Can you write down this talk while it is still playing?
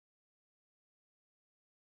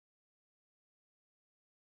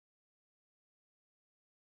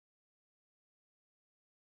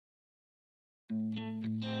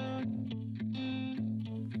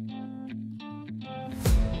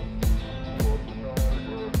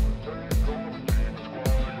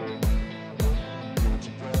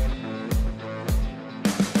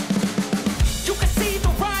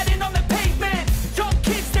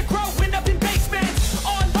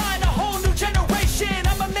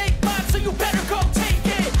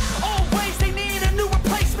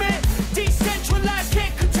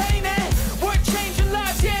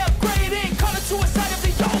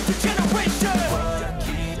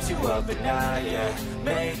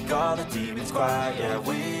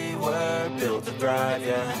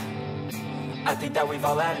I think that we've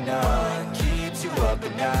all had enough. What keeps you up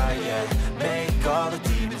at night, yeah? Make all the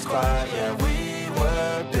demons quiet, yeah. We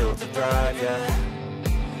were built to thrive, yeah.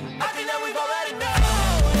 I think that we've all had enough.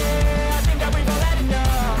 Yeah, I think that we've all had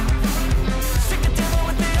enough. Sick of dealing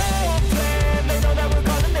with the old plan. They know that we're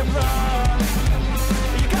calling it wrong.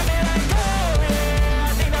 You got me like, oh yeah,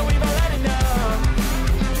 I think that we've all had enough.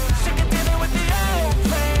 Sick of dealing with the old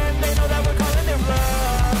plan. They know that we're calling it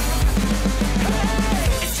wrong. Hey,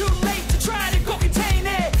 it's too late to try to go contain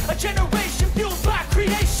it. A generation fueled by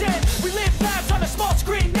creation. We live lives on a small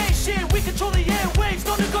screen nation. We control the airwaves,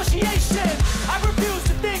 no negotiation. I refuse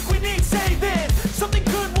to think we need saving. Something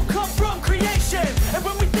good will come from creation. And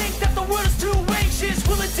when we think that the world is too anxious,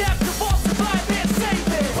 we'll adapt, evolve, survive and save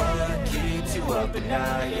it. What keeps you up at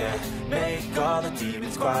night, yeah? Make all the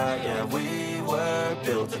demons quiet, yeah. We were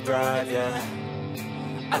built to thrive, yeah.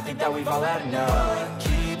 I think that we've all had enough. What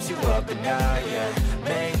keeps you up at night, yeah?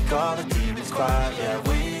 Make all the demons quiet, yeah.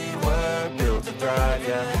 We were built to thrive,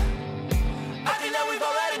 yeah. I think that we've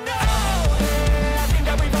all had enough. Yeah, I think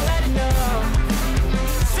that we've all had enough.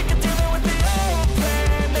 Sick of dealing with the old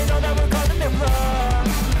plan. They know that we're calling it wrong.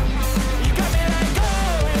 You got me like,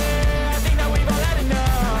 oh yeah, I think that we've all had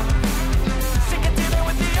enough. Sick of dealing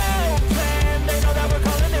with the old plan. They know that we're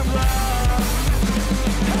calling it wrong.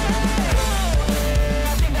 Hey,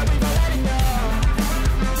 I think that we've all had enough.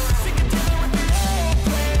 Sick of dealing with the old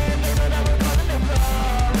plan. They know that we're calling it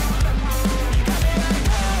wrong. You got me like,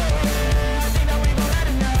 oh yeah, I think that we've all had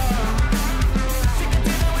enough. Sick of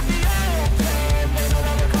dealing with the old plan. They know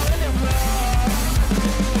that we're calling it wrong.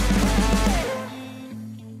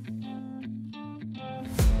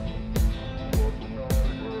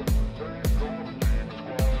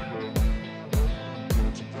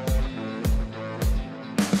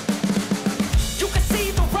 You can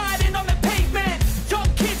see the writing on the pavement. Young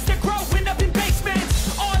kids, they're growing up in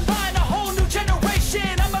basements. Online, a whole new generation.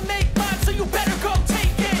 I'ma make mine, so you better go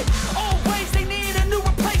take it. Always, they need a new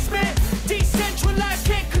replacement. Decentralized,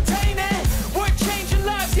 can't contain it. We're changing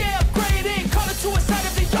lives, yeah, upgrading. Call it suicide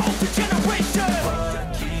of the older generation.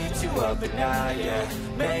 What keeps you up at night, yeah?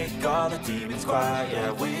 Make all the demons quiet,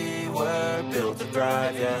 yeah. We were built to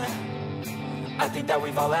thrive, yeah. I think that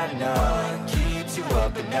we've all had enough. What keeps you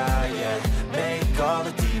up at night, yeah? Make all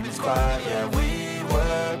the demons quiet, yeah. We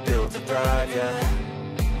were built to thrive, yeah.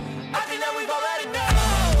 I think that we've all had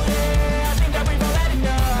enough. Yeah, I think that we've all had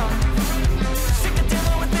enough. Sick of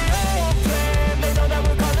dealing with the old plan. They know that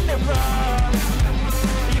we're calling it wrong.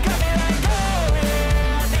 You got me like, oh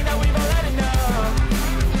yeah, I think that we've all had enough.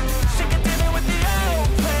 Sick of dealing with the old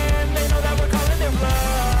plan. They know that we're calling it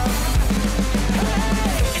wrong.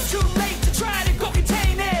 Hey, it's too late to try to go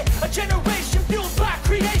contain it. A generation fueled by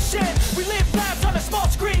creation. We live lives on a small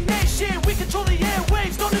screen nation. We control the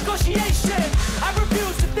airwaves, no negotiation. I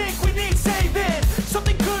refuse to think we need saving.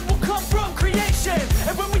 Something good will come from creation.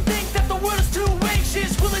 And when we think that the world is too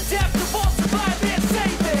anxious, we'll adapt, evolve, survive and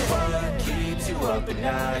save it. What keeps you up at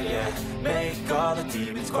night, yeah? Make all the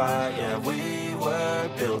demons quiet, yeah. We were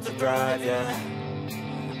built to thrive, yeah.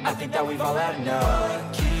 I think that we've all had enough.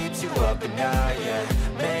 What keeps you up at night, yeah?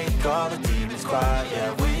 Make all the demons quiet,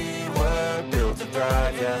 yeah. We were built to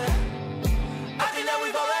thrive, yeah. I think that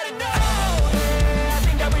we've all had enough. Yeah, I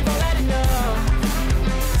think that we've all had enough.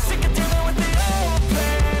 Sick of dealing with the old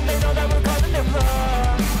plan. They know that we're calling it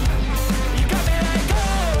wrong. You got me like,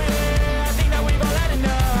 oh yeah, I think that we've all had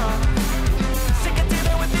enough. Sick of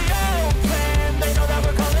dealing with the old plan. They know that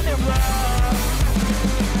we're calling it wrong.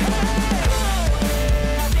 Hey,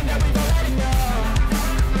 I think that we've all had enough.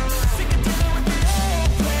 Sick of dealing with the old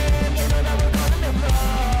plan. They know that we're calling it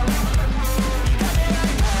wrong. You got me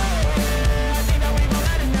like, oh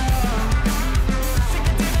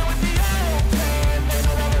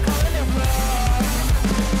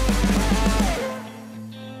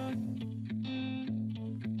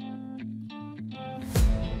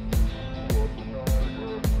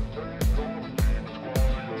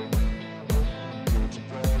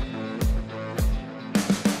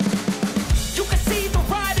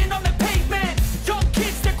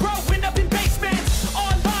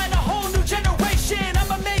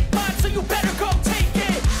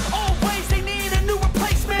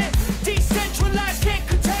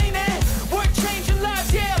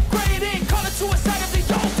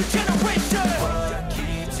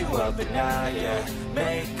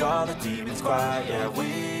demons quiet, yeah.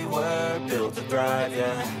 We were built to thrive,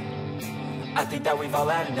 yeah. I think that we've all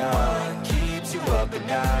had enough. What keeps you up at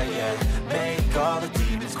night, yeah. Make all the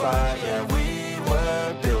demons quiet, yeah. We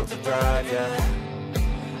were built to thrive, yeah.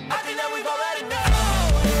 I think that we've all had enough.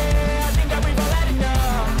 Oh, yeah, I think that we've all had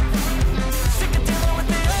enough. Sick of dealing with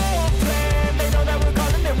the old plan. They know that we're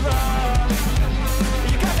calling it wrong.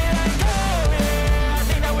 You got me like, oh yeah, I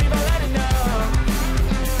think that we've all had enough.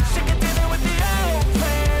 Sick of dealing with the old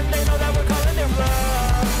plan. They know that we're calling it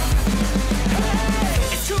wrong. Hey,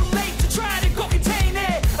 it's too late to try to go contain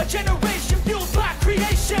it. A generation fueled by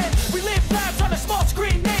creation. We live lives on a small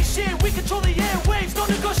screen nation. We control the airwaves, no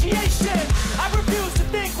negotiation. I refuse to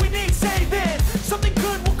think we need saving. Something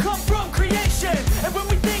good will come from creation. And when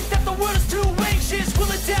we think that the world is too anxious,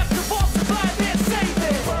 we'll adapt, evolve, survive, and save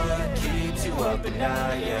it. What keeps you up at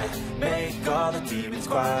night, yeah. Make all the demons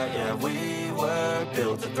quiet, yeah. We were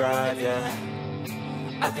built to thrive, yeah.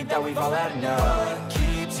 I think that we've all had enough. What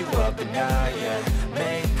keeps you up at night, yeah.